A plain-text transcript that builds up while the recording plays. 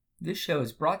This show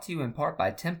is brought to you in part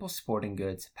by Temple Sporting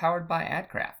Goods, powered by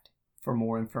AdCraft. For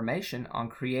more information on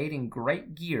creating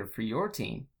great gear for your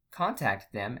team,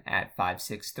 contact them at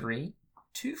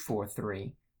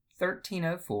 563-243-1304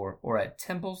 or at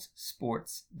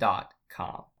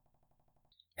templesports.com.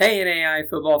 Hey NAI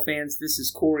football fans, this is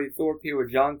Corey Thorpe here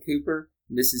with John Cooper.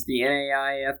 This is the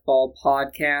NAIF Ball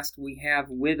Podcast. We have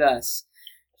with us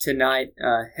tonight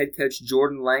head coach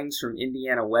Jordan Langs from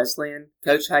Indiana Wesleyan.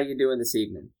 Coach, how you doing this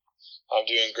evening? I'm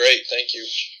doing great, thank you.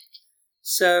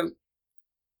 So,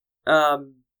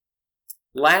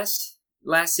 last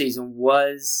season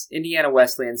was Indiana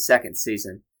Wesleyan's second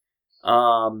season,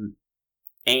 and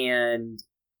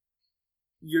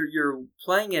you're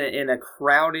playing in a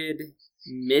crowded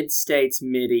mid-states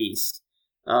Mid-East,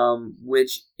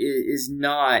 which is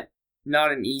not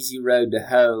an easy road to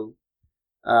hoe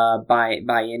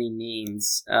by any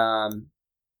means,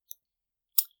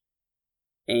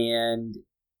 and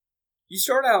you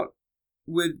start out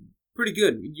with pretty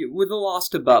good, with a loss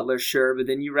to Butler, sure, but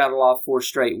then you rattle off 4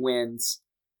 straight wins.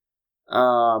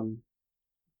 Tell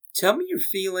me your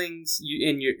feelings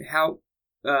and how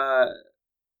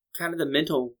kind of the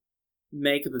mental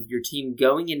makeup of your team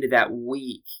going into that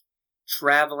week,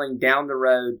 traveling down the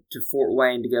road to Fort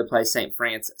Wayne to go play St.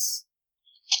 Francis.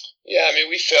 Yeah, I mean,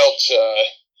 we felt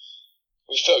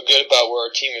good about where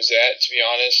our team was at. To be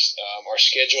honest, our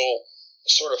schedule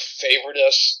sort of favored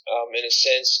us in a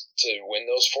sense to win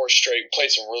those 4 straight. We played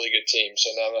some really good teams,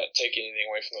 so now I'm not taking anything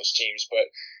away from those teams. But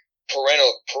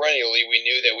perennially, we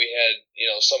knew that we had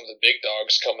some of the big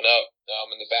dogs coming up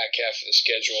in the back half of the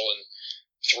schedule, and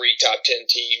 3 top 10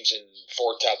 teams and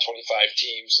 4 top 25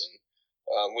 teams, and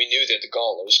we knew that the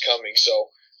gauntlet was coming. So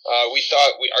we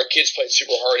thought our kids played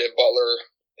super hard at Butler,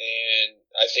 and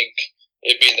I think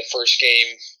it being the first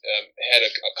game, had a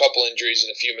couple injuries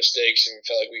and a few mistakes, and we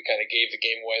felt like we kind of gave the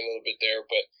game away a little bit there.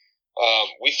 But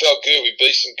we felt good. We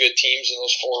beat some good teams in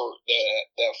those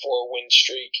that 4-win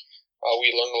streak.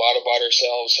 We learned a lot about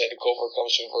ourselves, had to overcome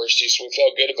some adversity, so we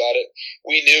felt good about it.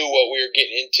 We knew what we were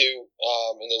getting into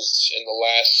in the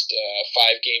last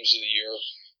 5 games of the year,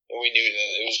 and we knew that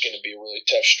it was going to be a really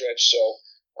tough stretch. So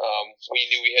we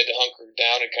knew we had to hunker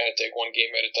down and kind of take one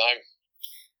game at a time.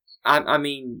 I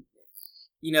mean,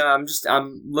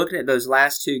 I'm looking at those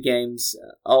last 2 games,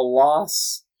 a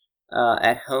loss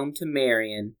at home to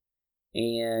Marion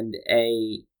and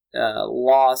a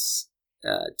loss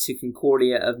to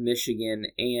Concordia of Michigan.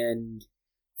 And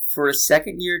for a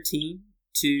second-year team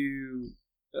to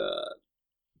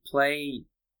play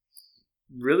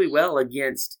really well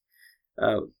against,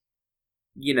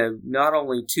 not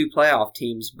only 2 playoff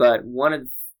teams, but one of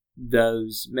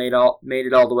those made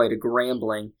it all the way to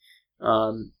Grambling.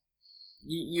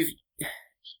 You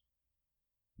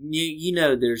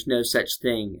know there's no such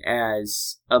thing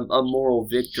as a moral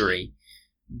victory,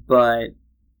 but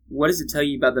what does it tell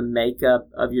you about the makeup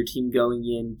of your team going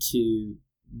into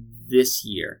this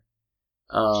year,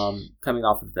 coming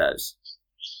off of those?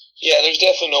 Yeah, there's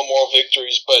definitely no moral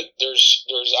victories, but there's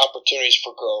opportunities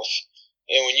for growth.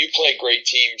 And when you play great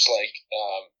teams like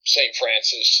St.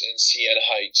 Francis and Siena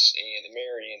Heights and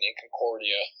Marion and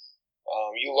Concordia,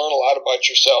 you learn a lot about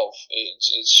yourself.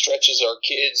 It stretches our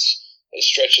kids, it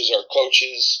stretches our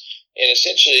coaches, and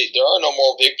essentially there are no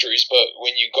more victories, but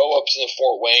when you go up to the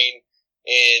Fort Wayne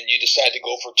and you decide to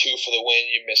go for 2 for the win,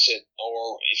 you miss it.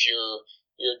 Or if you're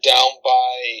down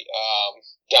by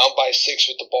 6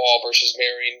 with the ball versus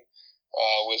Marion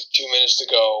with 2 minutes to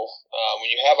go, when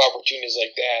you have opportunities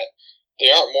like that, they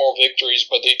aren't moral victories,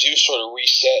 but they do sort of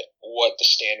reset what the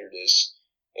standard is.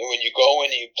 And when you go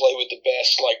in and you play with the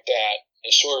best like that,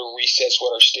 it sort of resets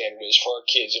what our standard is for our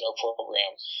kids in our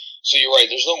program. So you're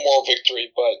right, there's no moral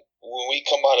victory, but when we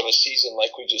come out of a season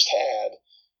like we just had,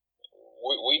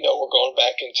 we know we're going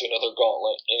back into another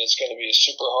gauntlet, and it's going to be a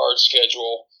super hard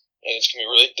schedule, and it's going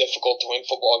to be really difficult to win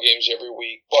football games every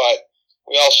week, but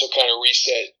we also kind of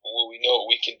reset what we know what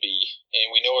we can be,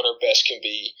 and we know what our best can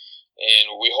be,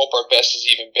 and we hope our best is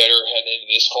even better heading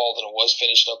into this fall than it was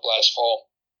finishing up last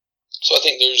fall. So I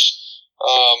think there's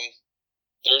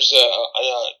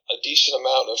a decent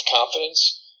amount of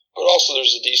confidence, but also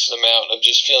there's a decent amount of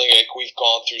just feeling like we've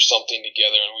gone through something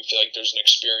together, and we feel like there's an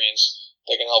experience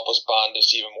that can help us bond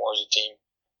us even more as a team.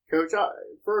 Coach,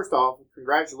 first off,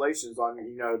 congratulations on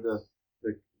the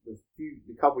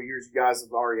couple years you guys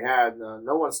have already had.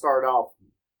 No one started off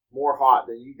more hot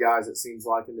than you guys, it seems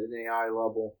like, in the NAI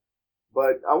level.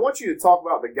 But I want you to talk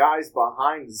about the guys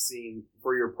behind the scene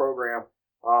for your program.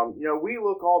 We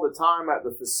look all the time at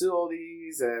the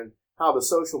facilities and how the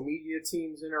social media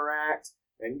teams interact,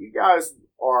 and you guys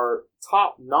are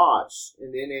top notch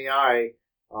in the NAI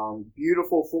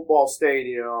Beautiful football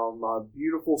stadium,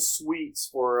 beautiful suites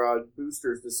for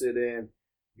boosters to sit in,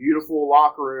 beautiful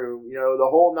locker room, the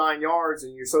whole 9 yards,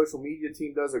 and your social media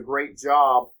team does a great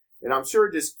job. And I'm sure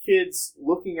just kids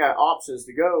looking at options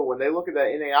to go, when they look at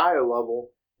that NAIA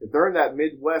level, if they're in that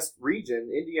Midwest region,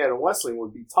 Indiana and Wesleyan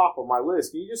would be top of my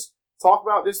list. Can you just talk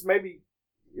about just maybe,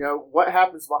 what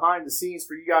happens behind the scenes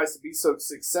for you guys to be so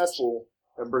successful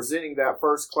in presenting that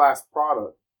first-class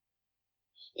product?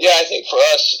 Yeah, I think for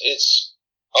us, it's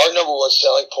our number one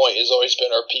selling point has always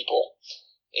been our people.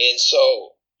 And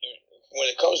so when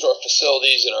it comes to our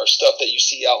facilities and our stuff that you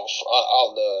see out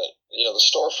in the the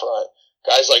storefront,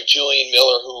 guys like Julian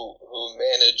Miller who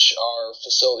manage our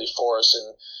facility for us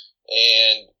and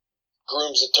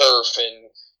grooms the turf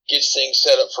and gets things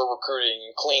set up for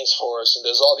recruiting and cleans for us and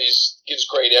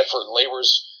gives great effort and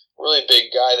labors, really a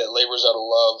big guy that labors out of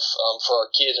love for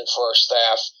our kids and for our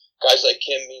staff. Guys like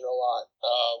him mean a lot.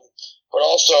 But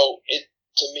also,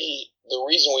 to me, the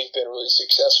reason we've been really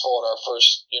successful in our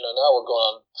first, now we're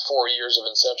going on 4 years of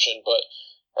inception, but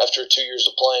after 2 years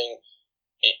of playing,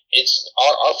 it's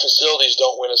our facilities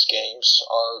don't win us games.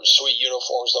 Our sweet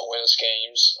uniforms don't win us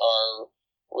games. Our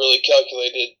really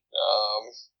calculated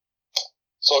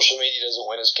social media doesn't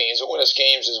win us games. What win us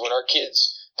games is when our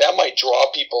kids, that might draw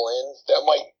people in, that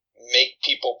might make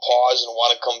people pause and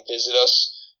want to come visit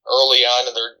us early on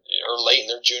or late in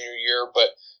their junior year,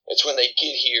 but it's when they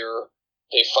get here,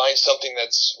 they find something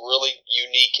that's really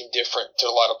unique and different to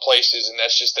a lot of places, and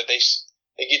that's just that they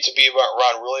get to be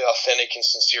around really authentic and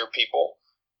sincere people,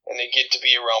 and they get to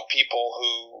be around people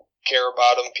who care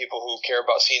about them, people who care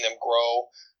about seeing them grow,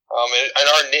 and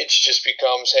our niche just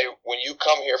becomes, hey, when you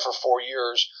come here for 4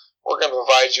 years, we're going to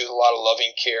provide you with a lot of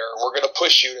loving care, and we're going to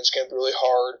push you, and it's going to be really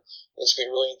hard, and it's going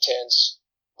to be really intense,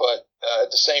 but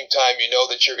at the same time, you know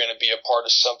that you're going to be a part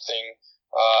of something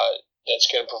that's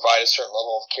going to provide a certain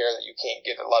level of care that you can't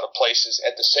get at a lot of places.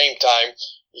 At the same time,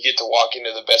 you get to walk into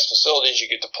the best facilities, you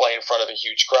get to play in front of a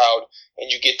huge crowd,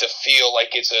 and you get to feel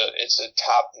like it's a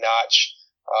top-notch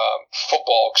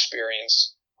football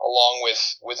experience, along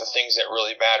with the things that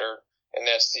really matter, and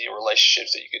that's the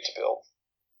relationships that you get to build.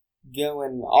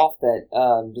 Going off that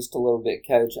just a little bit,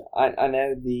 Coach, I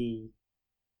know the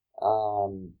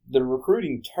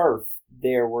recruiting turf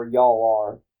there where y'all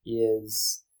are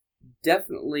is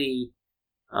definitely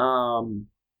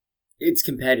it's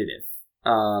competitive.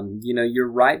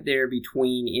 You're right there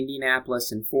between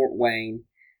Indianapolis and Fort Wayne.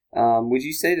 Would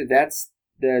you say that that's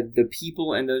the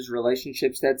people and those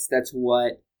relationships? That's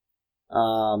what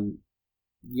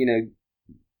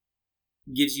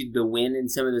gives you the win in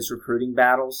some of those recruiting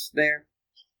battles there?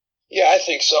 Yeah, I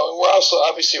think so. And we're also,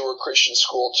 obviously, we're a Christian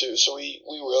school, too, so we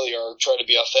really are trying to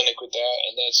be authentic with that,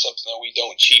 and that's something that we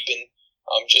don't cheapen,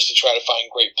 just to try to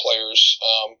find great players.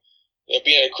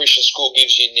 Being at a Christian school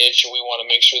gives you a niche, and we want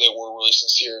to make sure that we're really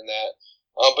sincere in that.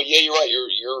 But yeah, you're right.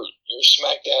 You're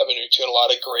smack dab in between a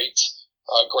lot of great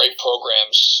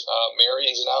programs.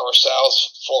 Marion's an hour south.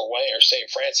 Fort Wayne or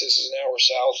St. Francis is an hour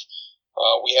south.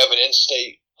 We have an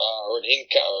in-state or an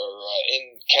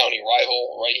in-county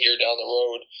rival right here down the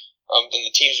road. Then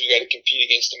the teams we got to compete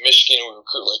against in Michigan, we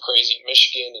recruit like crazy in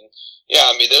Michigan, and yeah,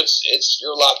 I mean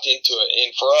you're locked into it.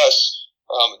 And for us,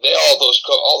 all those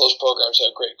programs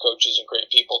have great coaches and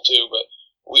great people too. But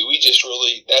we just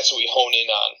really, that's what we hone in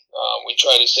on. We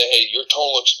try to say, hey, your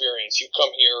total experience. You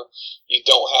come here, you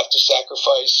don't have to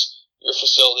sacrifice your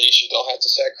facilities, you don't have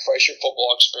to sacrifice your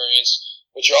football experience,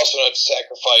 but you also don't have to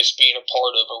sacrifice being a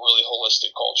part of a really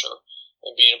holistic culture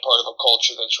and being a part of a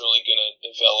culture that's really going to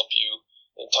develop you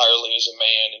entirely as a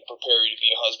man and prepare you to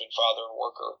be a husband, father, and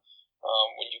worker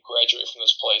when you graduate from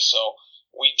this place. So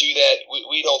we do that.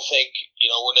 We don't think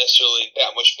we're necessarily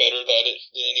that much better at it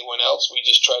than anyone else. We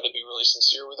just try to be really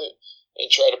sincere with it and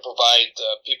try to provide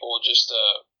people with just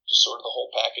sort of the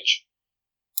whole package.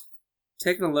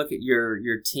 Taking a look at your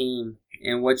team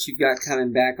and what you've got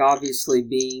coming back, obviously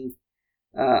being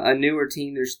a newer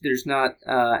team, there's not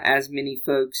as many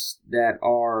folks that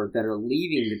are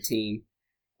leaving the team.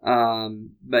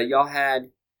 But y'all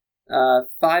had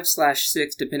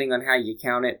 5/6, depending on how you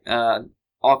count it,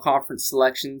 all conference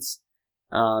selections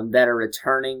that are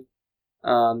returning.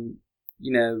 I'm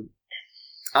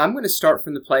going to start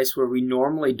from the place where we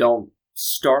normally don't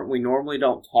start. We normally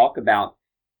don't talk about,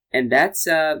 and that's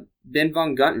Ben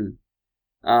Von Gunten,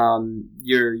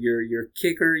 your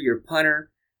kicker, your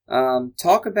punter.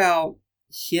 Talk about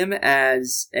him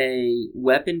as a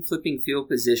weapon flipping field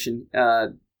position.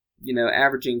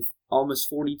 Averaging almost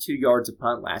 42 yards a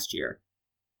punt last year.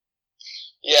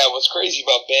 Yeah, what's crazy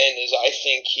about Ben is I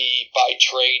think by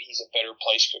trade, he's a better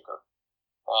place kicker.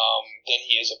 than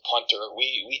he is a punter.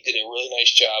 We did a really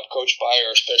nice job. Coach Byer,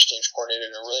 our special teams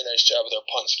coordinator, did a really nice job with our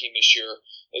punt scheme this year.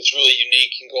 It's really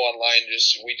unique. You can go online. He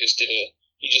just did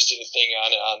a thing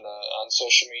on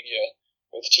social media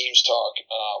with Teams Talk.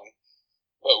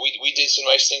 But we did some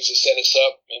nice things to set us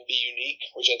up and be unique,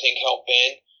 which I think helped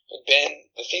Ben. And Ben,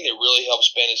 the thing that really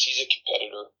helps Ben is he's a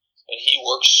competitor, and he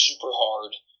works super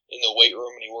hard in the weight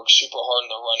room, and he works super hard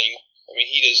in the running. I mean,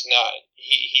 he does not.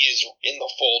 He is in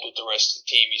the fold with the rest of the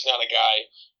team. He's not a guy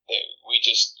that we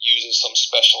just use as some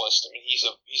specialist. I mean, he's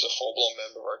a full blown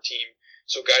member of our team.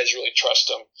 So guys really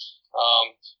trust him.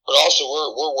 But also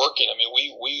we're working. I mean,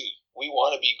 we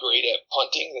want to be great at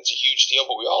punting. That's a huge deal.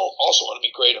 But we also want to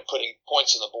be great at putting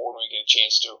points on the board when we get a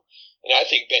chance to. And I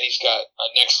think Benny's got a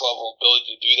next level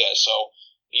ability to do that. So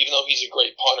even though he's a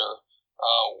great punter,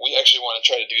 we actually want to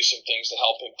try to do some things to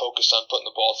help him focus on putting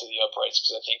the ball through the uprights,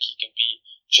 because I think he can be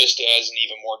just as and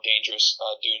even more dangerous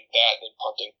doing that than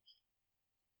punting.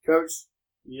 Coach,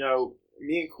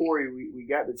 me and Corey, we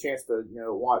got the chance to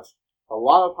watch a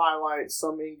lot of highlights,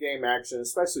 some in-game action,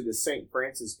 especially the St.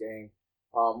 Francis game.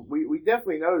 We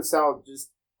definitely noticed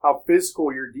how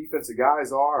physical your defensive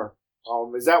guys are.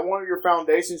 Is that one of your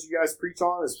foundations you guys preach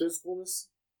on, is physicalness?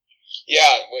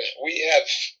 Yeah, we have.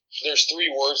 There's three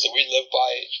words that we live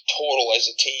by total as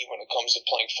a team when it comes to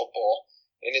playing football,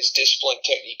 and it's discipline,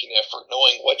 technique, and effort.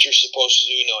 Knowing what you're supposed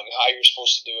to do, knowing how you're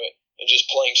supposed to do it, and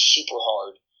just playing super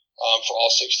hard for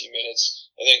all 60 minutes.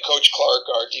 And then Coach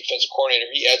Clark, our defensive coordinator,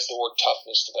 he adds the word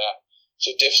toughness to that.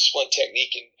 So discipline,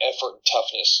 technique, and effort and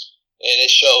toughness, and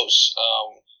it shows.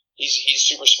 He's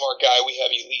a super smart guy. We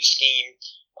have elite scheme.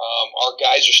 Our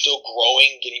guys are still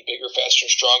growing, getting bigger, faster,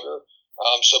 and stronger.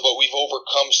 But we've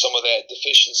overcome some of that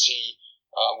deficiency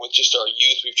with just our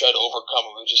youth. We've tried to overcome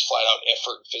it with just flat out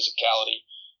effort and physicality.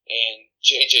 And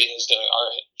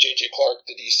JJ Clark,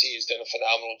 the DC, has done a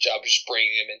phenomenal job just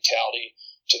bringing a mentality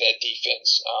to that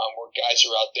defense, where guys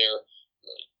are out there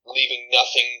leaving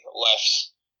nothing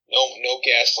left, no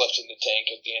gas left in the tank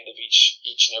at the end of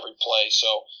each and every play.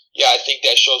 So yeah, I think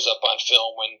that shows up on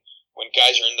film when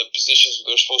guys are in the positions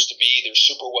where they're supposed to be. They're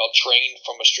super well trained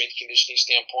from a strength conditioning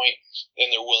standpoint,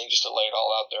 and they're willing just to lay it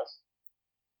all out there.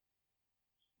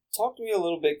 Talk to me a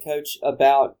little bit, Coach,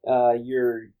 about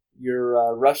your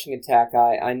rushing attack.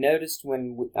 I noticed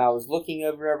when I was looking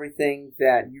over everything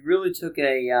that you really took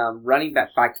a running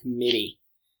back by committee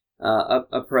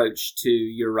approach to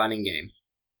your running game.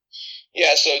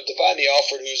 Yeah, so Devontae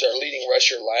Alford, who's our leading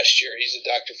rusher last year, he's a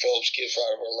Dr. Phillips kid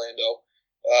out of Orlando.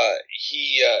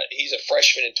 He's a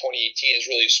freshman in 2018. Is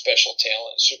really a special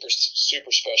talent,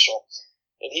 super special.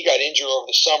 And he got injured over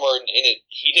the summer, and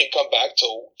he didn't come back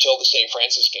till the St.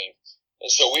 Francis game. And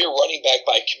so we were running back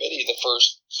by committee the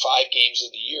first 5 games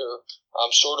of the year,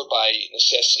 sort of by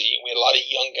necessity. And we had a lot of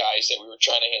young guys that we were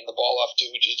trying to hand the ball off to,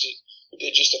 who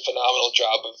did just a phenomenal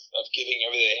job of giving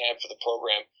everything they had for the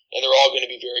program. And they're all going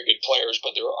to be very good players,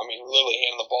 but we're literally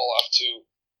handing the ball off to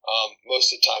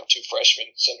most of the time 2 freshmen,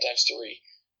 sometimes 3.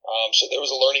 So there was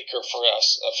a learning curve for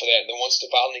us for that. And then once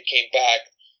Devontae came back,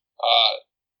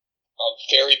 a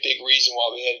very big reason why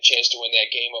we had a chance to win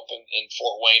that game up in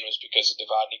Fort Wayne was because of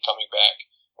Devontae coming back.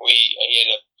 He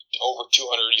had over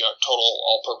 200 total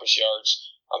all-purpose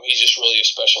yards. He's just really a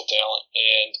special talent,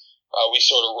 and we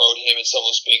sort of rode him in some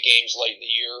of those big games late in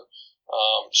the year.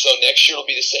 So next year will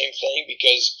be the same thing,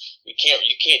 because you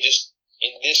can't just,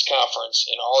 in this conference,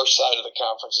 in our side of the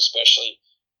conference especially,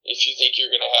 if you think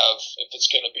if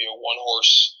it's going to be a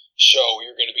one-horse show,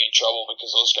 you're going to be in trouble,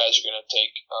 because those guys are going to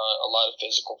take a lot of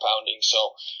physical pounding.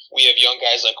 So we have young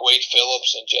guys like Wade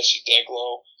Phillips and Jesse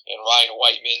Deglow and Ryan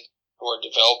Whiteman who are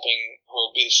developing, who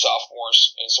will be the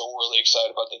sophomores, and so we're really excited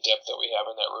about the depth that we have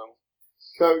in that room.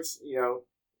 Coach,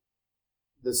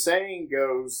 the saying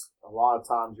goes a lot of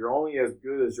times, you're only as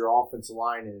good as your offensive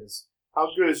line is.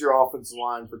 How good is your offensive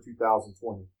line for 2020?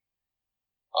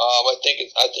 I think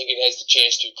it has the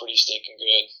chance to be pretty stinking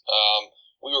good.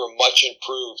 We were much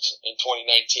improved in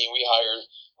 2019. We hired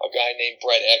a guy named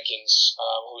Brett Atkins,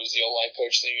 who is the O-line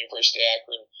coach at the University of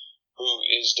Akron, who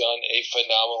has done a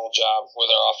phenomenal job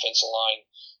with our offensive line.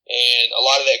 And a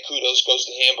lot of that kudos goes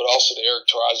to him, but also to Eric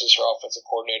Terrazas, our offensive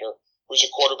coordinator, who's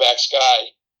a quarterback's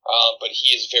guy, but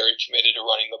he is very committed to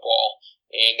running the ball.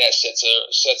 And that sets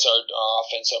our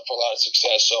offense up for a lot of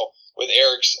success. So with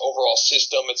Eric's overall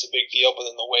system, it's a big deal, but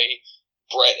then the way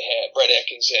Brett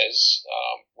Atkins has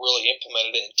really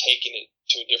implemented it and taken it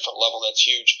to a different level, that's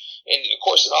huge. And, of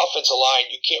course, in offensive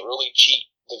line, you can't really cheat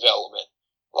development.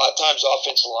 A lot of times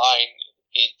offensive line,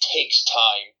 it takes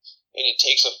time, and it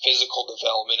takes a physical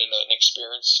development and an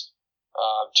experience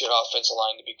to an offensive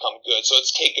line to become good. So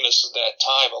it's taken us that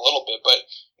time a little bit, but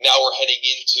now we're heading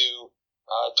into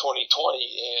 2020,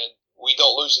 and we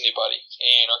don't lose anybody.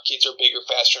 And our kids are bigger,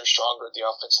 faster, and stronger at the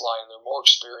offensive line, and they're more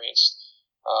experienced.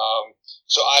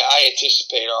 So I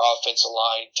anticipate our offensive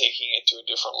line taking it to a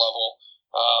different level.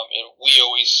 And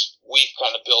we've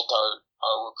kind of built our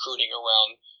recruiting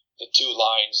around the two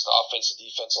lines, the offensive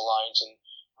defensive lines, and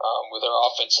with our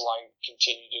offensive line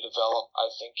continue to develop,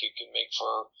 I think it can make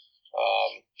for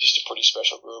just a pretty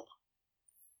special group.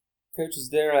 Coach, is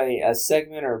there a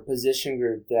segment or position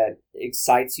group that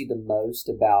excites you the most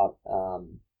about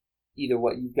either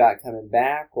what you've got coming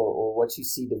back or what you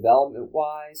see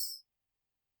development-wise?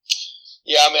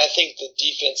 Yeah, I mean, I think the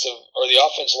defensive or the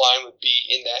offensive line would be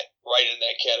right in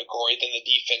that category. Then the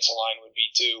defensive line would be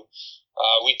too.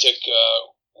 We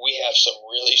have some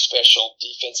really special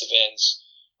defensive ends,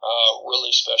 really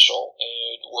special,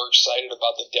 and we're excited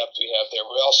about the depth we have there.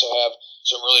 We also have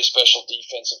some really special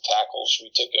defensive tackles.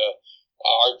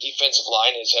 Our defensive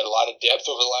line has had a lot of depth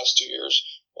over the last 2 years,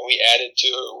 and we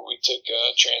took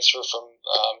a transfer from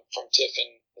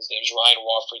Tiffin. His name's Ryan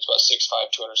Wofford. He's about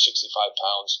 6'5", 265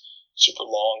 pounds. Super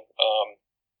long.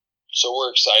 So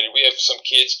we're excited. We have some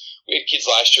kids. We had kids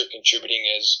last year contributing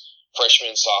as freshmen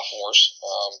and sophomores.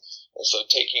 And so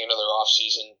taking another off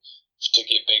season to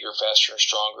get bigger, faster, and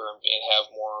stronger and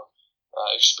have more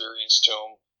experience to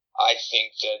them, I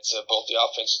think that both the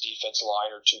offensive and defensive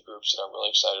line are two groups that I'm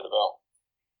really excited about.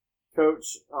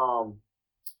 Coach,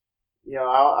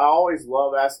 I always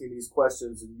love asking these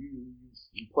questions, and you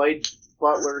played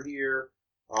Butler here.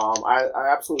 I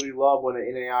absolutely love when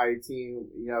an NAIA team,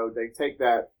 they take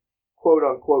that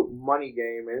quote-unquote money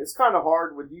game, and it's kind of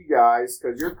hard with you guys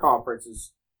because your conference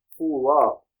is full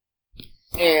up.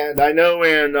 And I know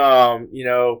in,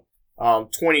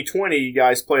 2020, you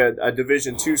guys play a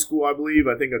Division II school, I believe.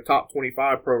 I think a top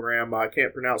 25 program. I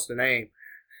can't pronounce the name.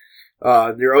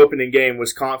 Their opening game,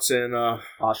 Wisconsin.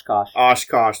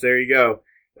 Oshkosh. There you go.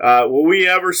 Will we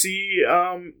ever see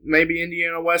maybe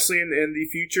Indiana Wesleyan in the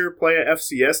future play a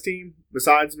FCS team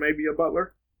besides maybe a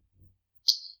Butler?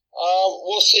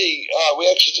 We'll see. We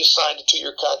actually just signed a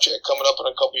 2-year contract coming up in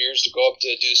a couple years to go up to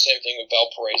do the same thing with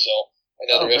Valparaiso,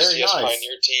 another FCS nice.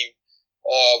 Pioneer team.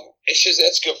 It's just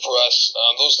that's good for us.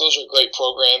 Those are great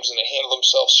programs, and they handle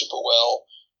themselves super well.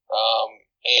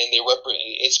 And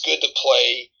it's good to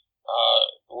play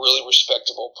really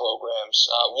respectable programs.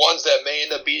 Ones that may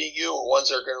end up beating you, or ones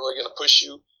that are really going to push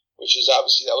you, which is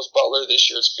obviously that was Butler. This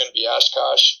year it's going to be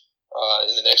Oshkosh.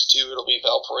 In the next 2, it'll be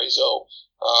Valparaiso.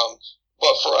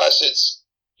 But for us, it's,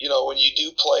 when you do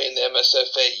play in the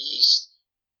MSFA East,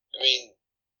 I mean,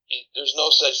 there's no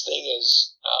such thing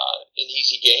as an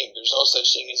easy game. There's no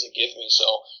such thing as a give me.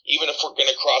 So even if we're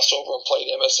going to cross over and play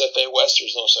the MSFA West,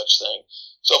 there's no such thing.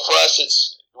 So for us,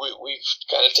 we've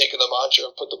kind of taken the mantra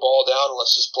of put the ball down and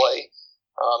let's just play.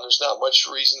 There's not much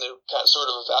reason to kind of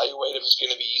sort of evaluate if it's going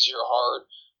to be easy or hard.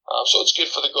 So it's good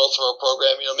for the growth of our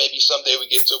program. Maybe someday we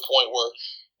get to a point where,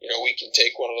 we can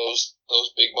take one of those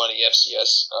big money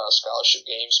FCS scholarship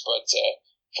games. But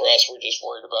for us, we're just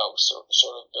worried about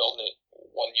sort of building it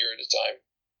 1 year at a time.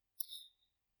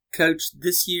 Coach,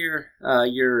 this year,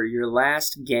 your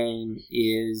last game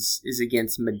is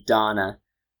against Madonna.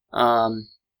 And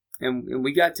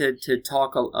we got to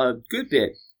talk a good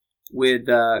bit with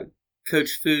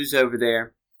Coach Foos over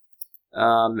there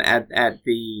at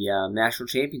the national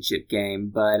championship game.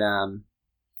 But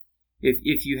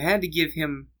if you had to give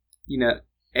him,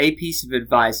 a piece of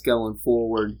advice going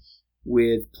forward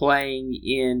with playing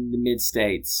in the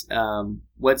Mid-States,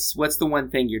 what's the one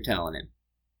thing you're telling him?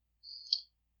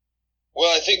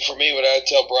 Well, I think for me, what I would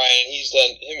tell Brian,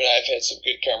 him and I have had some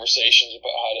good conversations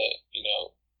about how to,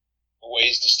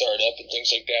 ways to start up and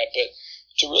things like that. But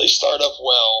to really start up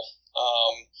well,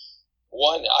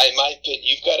 in my opinion,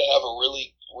 you've got to have a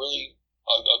really, really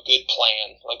a good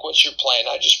plan. Like, what's your plan?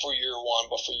 Not just for year 1,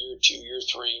 but for year 2, year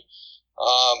 3.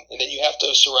 And then you have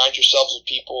to surround yourselves with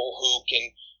people who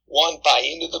can, one, buy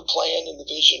into the plan and the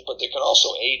vision, but they can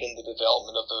also aid in the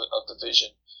development of the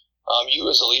vision. You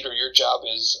as a leader, your job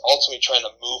is ultimately trying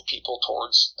to move people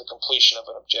towards the completion of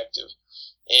an objective.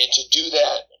 And to do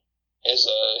that as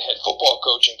a head football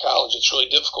coach in college, it's really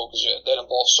difficult because that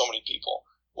involves so many people.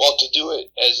 Well, to do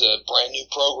it as a brand new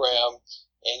program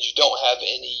and you don't have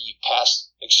any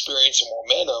past experience or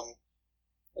momentum,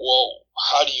 well,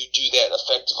 how do you do that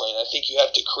effectively? And I think you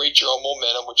have to create your own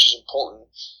momentum, which is important.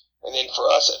 And then for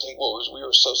us, I think what we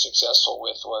were so successful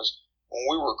with was when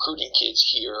we were recruiting kids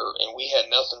here and we had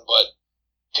nothing but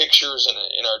pictures and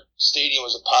our stadium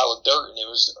was a pile of dirt and it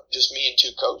was just me and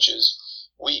 2 coaches,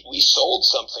 we sold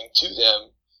something to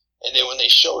them. And then when they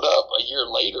showed up a year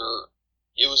later,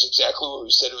 it was exactly what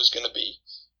we said it was going to be.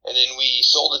 And then we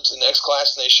sold it to the next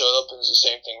class, and they showed up, and it was the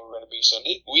same thing we were going to be. So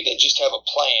we didn't just have a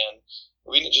plan,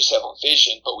 we didn't just have a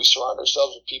vision, but we surrounded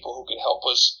ourselves with people who could help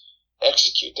us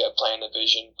execute that plan and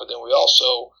vision. But then we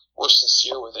also were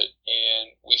sincere with it,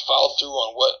 and we followed through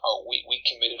on what we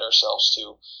committed ourselves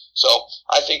to. So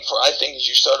I think as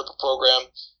you start up a program,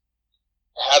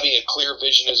 having a clear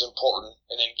vision is important,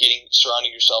 and then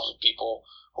surrounding yourselves with people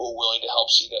who are willing to help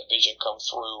see that vision come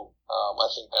through. I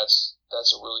think that's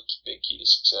a really big key to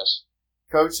success.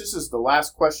 Coach, this is the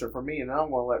last question for me, and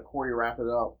I'm going to let Corey wrap it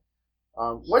up.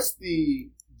 What's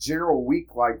the general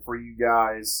week like for you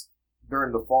guys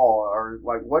during the fall? Or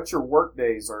like, what's your work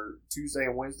days? Are Tuesday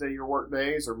and Wednesday your work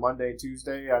days, or Monday,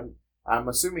 Tuesday? I'm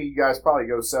assuming you guys probably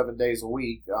go 7 days a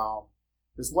week.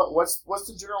 What's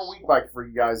the general week like for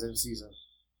you guys in season?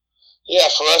 Yeah,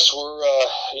 for us, we're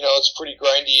it's pretty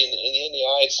grindy. In the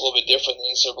NAI, it's a little bit different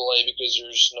than NCAA because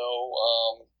there's no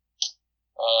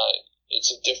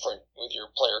it's a different with your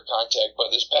player contact.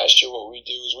 But this past year, what we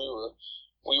do is we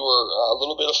were a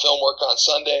little bit of film work on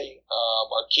Sunday.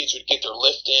 Our kids would get their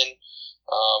lift in,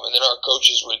 and then our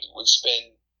coaches would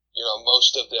spend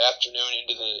most of the afternoon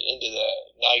into the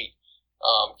night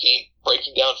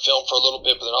breaking down film for a little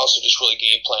bit, but then also just really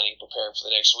game planning, preparing for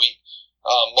the next week.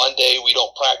 Monday we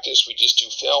don't practice; we just do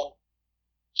film,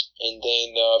 and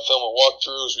then film and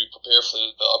walkthroughs. We prepare for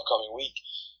the upcoming week,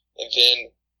 and then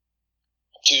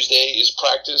Tuesday is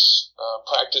practice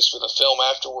with a film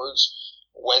afterwards.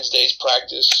 Wednesday's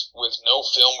practice with no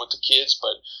film with the kids,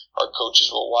 but our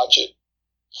coaches will watch it.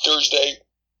 Thursday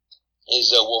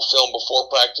is we'll film before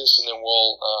practice, and then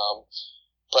we'll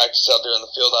practice out there on the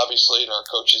field, obviously, and our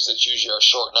coaches, that's usually our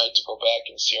short night to go back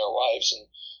and see our wives. And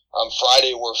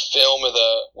Friday we're film with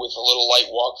a little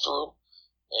light walkthrough,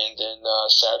 and then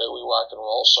Saturday we rock and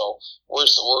roll. So we're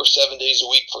 7 days a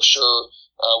week for sure.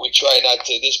 We try not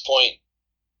to, at this point,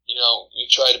 we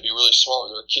try to be really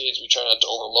smart with our kids. We try not to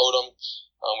overload them.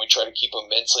 We try to keep them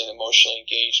mentally and emotionally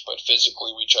engaged, but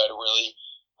physically we try to really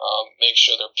make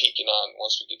sure they're peaking on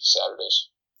once we get to Saturdays.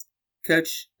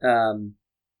 Coach,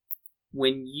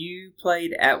 when you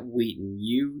played at Wheaton,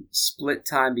 you split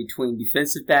time between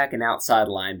defensive back and outside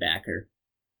linebacker.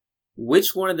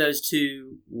 Which one of those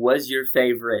two was your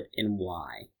favorite and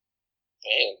why?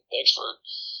 Man, thanks for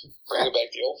bringing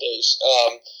back the old days.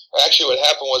 Actually, what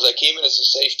happened was I came in as a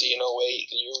safety in 08,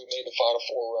 the year we made the Final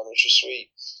Four run, which was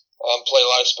sweet. Played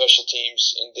a lot of special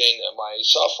teams, and then my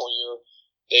sophomore year,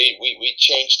 we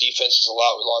changed defenses a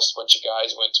lot. We lost a bunch of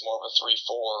guys, went to more of a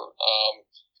 3-4,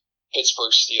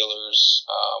 Pittsburgh Steelers,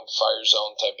 fire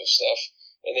zone type of stuff,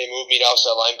 and they moved me to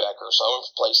outside linebacker. So I went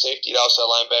to play safety to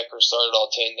outside linebacker, started all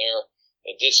 10 there,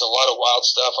 and did a lot of wild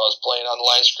stuff. I was playing on the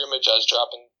line of scrimmage, I was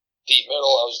dropping deep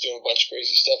middle, I was doing a bunch of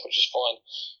crazy stuff, which is fun.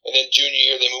 And then junior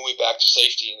year, they moved me back to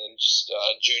safety, and then just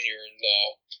junior and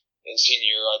senior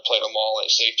year, I played them all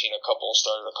at safety and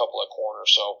started a couple at corner.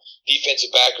 So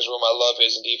defensive back is where my love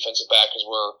is, and defensive back is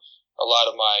where a lot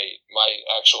of my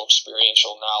actual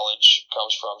experiential knowledge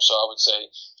comes from. So I would say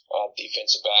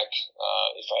defensive back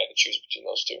if I had to choose between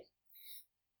those two.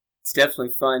 It's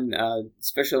definitely fun,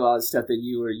 especially a lot of stuff that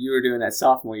you were doing that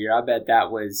sophomore year. I bet that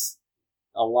was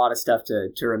a lot of stuff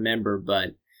to remember.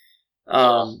 But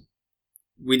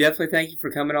we definitely thank you for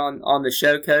coming on the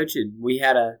show, Coach. And we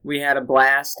had a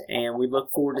blast, and we look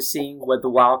forward to seeing what the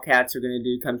Wildcats are going to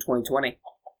do come 2020.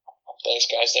 Thanks,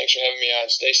 guys. Thanks for having me on.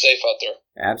 Stay safe out there.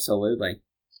 Absolutely.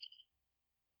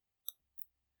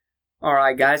 All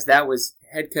right, guys. That was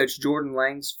head coach Jordan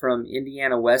Langs from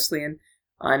Indiana Wesleyan.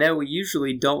 I know we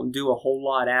usually don't do a whole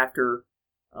lot after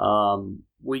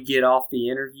we get off the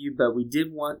interview, but we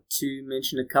did want to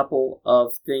mention a couple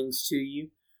of things to you.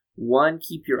 One,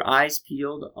 keep your eyes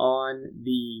peeled on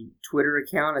the Twitter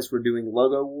account as we're doing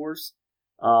Logo Wars,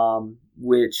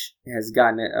 which has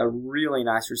gotten a really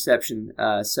nice reception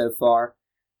so far.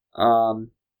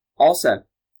 Also,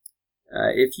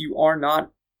 if you are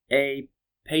not a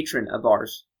patron of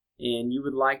ours and you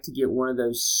would like to get one of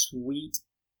those sweet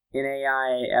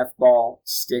NAIAF ball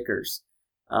stickers,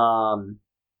 go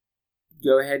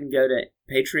ahead and go to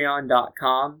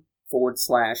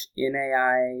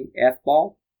patreon.com/NAIAF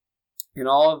ball. And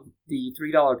all of the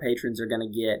 $3 patrons are going to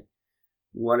get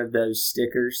one of those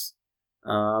stickers.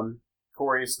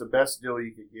 Corey, it's the best deal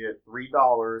you could get.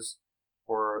 $3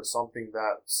 for something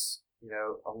that's,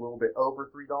 a little bit over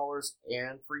 $3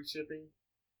 and free shipping.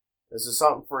 This is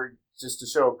something for just to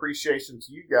show appreciation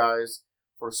to you guys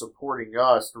for supporting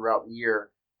us throughout the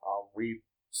year.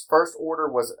 First order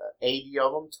was 80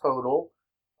 of them total,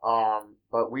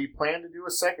 but we plan to do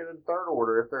a second and third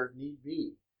order if there's need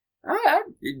be.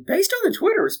 Based on the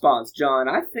Twitter response, John,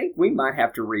 I think we might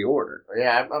have to reorder.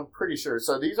 Yeah, I'm pretty sure.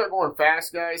 So these are going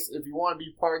fast, guys. If you want to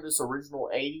be part of this original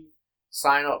 80,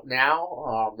 sign up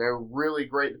now. They're really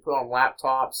great to put on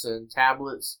laptops and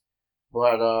tablets.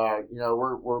 But,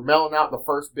 we're mailing out the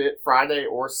first bit Friday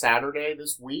or Saturday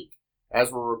this week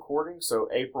as we're recording, so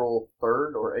April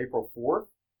 3rd or April 4th.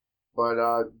 But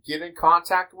get in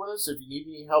contact with us if you need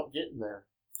any help getting there.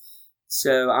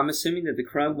 So I'm assuming that the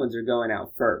Chrome ones are going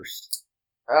out first.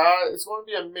 It's going to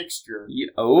be a mixture.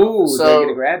 So they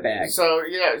get a grab bag. So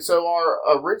our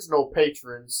original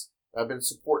patrons have been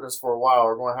supporting us for a while.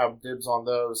 We're going to have dibs on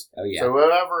those. Oh, yeah. So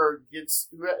whoever gets,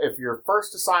 if you're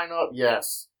first to sign up,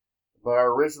 yes. But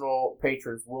our original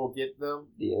patrons will get them.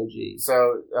 The OG.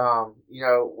 So,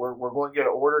 we're going to get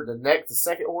an order. The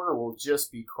second order will just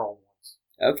be Chrome ones.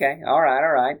 Okay. All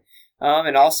right.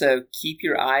 And also keep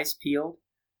your eyes peeled.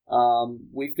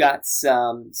 We've got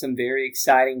some very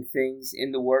exciting things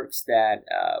in the works that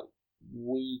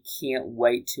we can't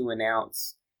wait to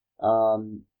announce.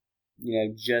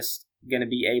 Just going to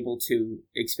be able to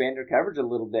expand our coverage a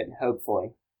little bit,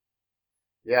 hopefully.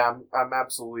 Yeah, I'm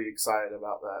absolutely excited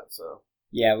about that. So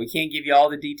yeah, we can't give you all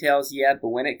the details yet, but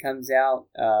when it comes out,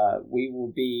 we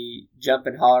will be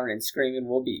jumping, hollering, and screaming.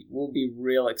 We'll be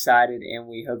real excited, and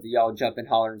we hope that y'all jump and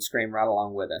holler and scream right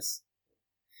along with us.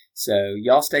 So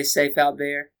y'all stay safe out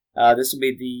there. This will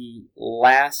be the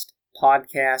last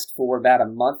podcast for about a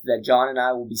month that John and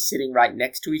I will be sitting right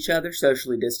next to each other,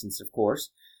 socially distanced, of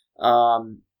course.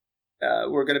 We're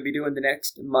going to be doing the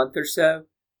next month or so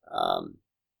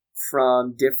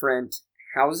from different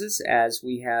houses, as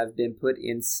we have been put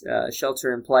in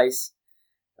shelter in place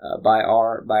by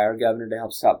our governor to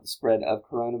help stop the spread of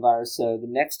coronavirus. So the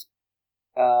next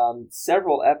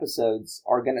several episodes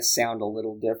are going to sound a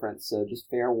little different, so just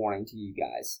fair warning to you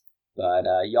guys. But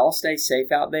y'all stay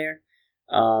safe out there.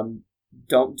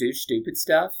 Don't do stupid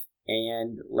stuff,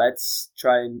 and let's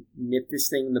try to nip this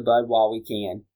thing in the bud while we can.